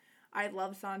design. I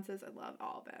love Sansa's. I love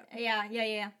all of it.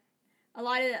 Yeah. A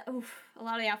lot of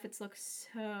the outfits look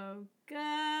so good.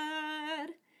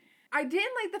 I did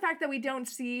like the fact that we don't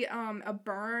see a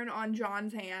burn on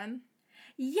Jon's hand.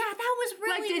 Yeah, that was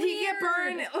really weird. Did he get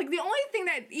burned? Like, the only thing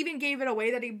that even gave it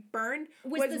away that he burned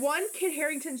was one, Kit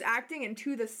Harington's acting, and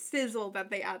 2, the sizzle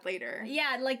that they add later.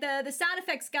 Yeah, like the sound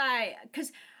effects guy,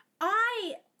 because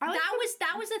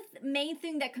that was the main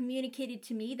thing that communicated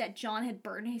to me that Jon had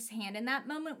burned his hand in that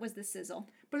moment was the sizzle.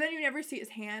 But then you never see his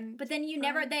hand. But then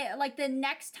the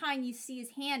next time you see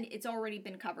his hand, it's already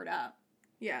been covered up.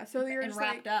 Yeah, so you're and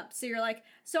wrapped up. So you're like,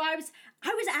 so I was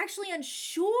actually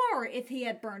unsure if he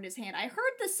had burned his hand. I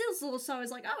heard the sizzle, so I was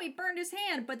like, oh, he burned his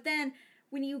hand. But then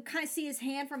when you kind of see his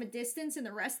hand from a distance in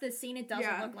the rest of the scene, it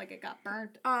doesn't look like it got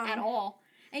burnt at all.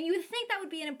 And you would think that would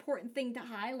be an important thing to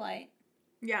highlight.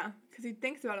 Yeah, because he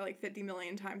thinks about it like 50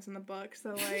 million times in the book.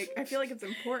 So like, I feel like it's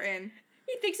important.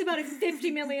 He thinks about it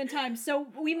 50 million times, so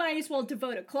we might as well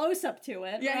devote a close-up to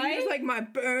it, yeah, right? Yeah, he's like, my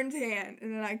burned hand.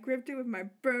 And then I gripped it with my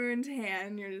burned hand.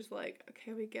 And you're just like,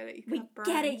 okay, we get it. You got burned.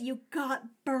 We get it. You got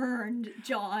burned,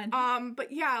 Jon.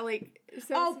 But yeah, like,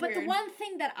 so oh, but weird.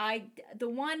 The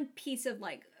one piece of,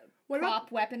 like,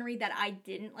 prop weaponry that I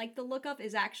didn't like the look of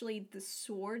is actually the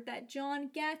sword that Jon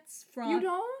gets from... You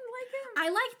don't like it? I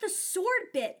like the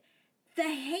sword bit. The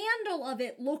handle of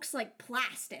it looks like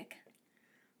plastic.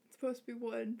 Supposed to be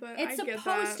wood, but it's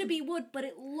supposed to be wood, but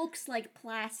it looks like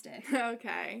plastic.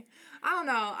 Okay, I don't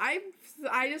know.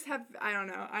 I just have, I don't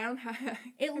know. I don't have.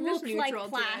 It looks like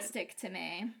plastic to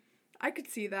me. I could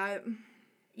see that.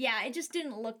 Yeah, it just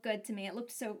didn't look good to me. It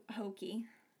looked so hokey.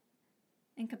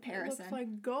 In comparison, it looks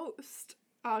like Ghost.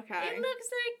 Okay. It looks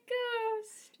like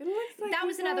Ghost. It looks like that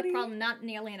was another problem. Not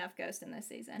nearly enough Ghost in this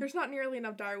season. There's not nearly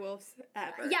enough direwolves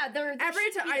ever. Yeah, there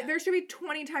should be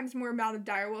 20 times more amount of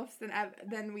direwolves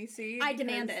than we see. I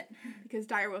demand it because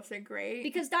direwolves are great.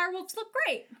 Because direwolves look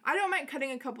great. I don't mind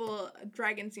cutting a couple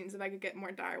dragon scenes if I could get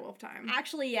more direwolf time.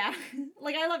 Actually, yeah.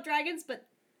 Like I love dragons, but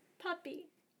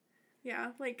puppy.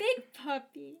 Yeah, like big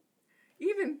puppy.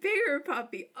 Even bigger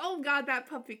puppy. Oh god, that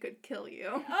puppy could kill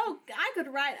you. Oh, I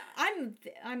could ride. I'm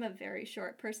a very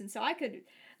short person, so I could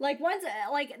once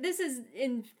this is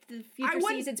in the future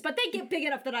seasons, but they get big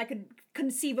enough that I could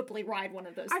conceivably ride one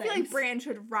of those things. I feel like Bran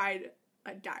should ride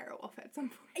a direwolf at some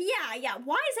point. Yeah.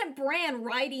 Why isn't Bran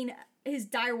riding his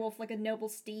direwolf like a noble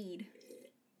steed?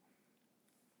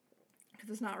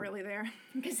 Because it's not really there.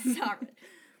 Because it's not.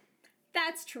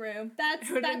 That's true. That's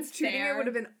shooting fair. It would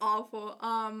have been awful.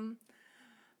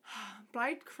 But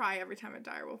I'd cry every time a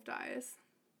direwolf dies.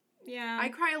 Yeah. I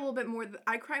cry a little bit more.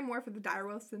 I cry more for the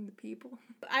direwolves than the people.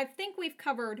 I think we've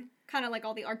covered kind of like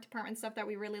all the art department stuff that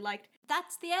we really liked.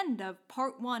 That's the end of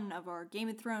part 1 of our Game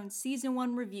of Thrones Season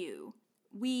 1 review.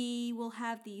 We will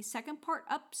have the second part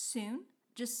up soon.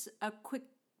 Just a quick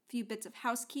few bits of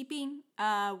housekeeping.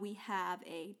 We have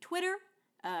a Twitter,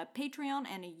 a Patreon,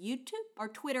 and a YouTube. Our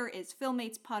Twitter is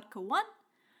FilmmatesPodca1.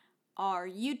 Our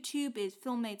YouTube is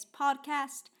Filmmates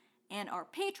Podcast, and our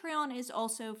Patreon is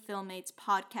also Filmmates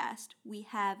Podcast. We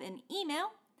have an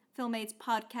email,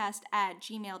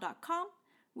 filmmatespodcast@gmail.com,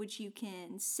 which you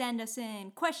can send us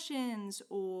in questions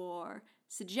or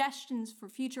suggestions for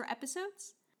future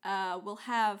episodes. We'll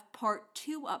have part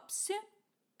 2 up soon,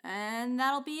 and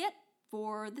that'll be it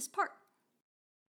for this part.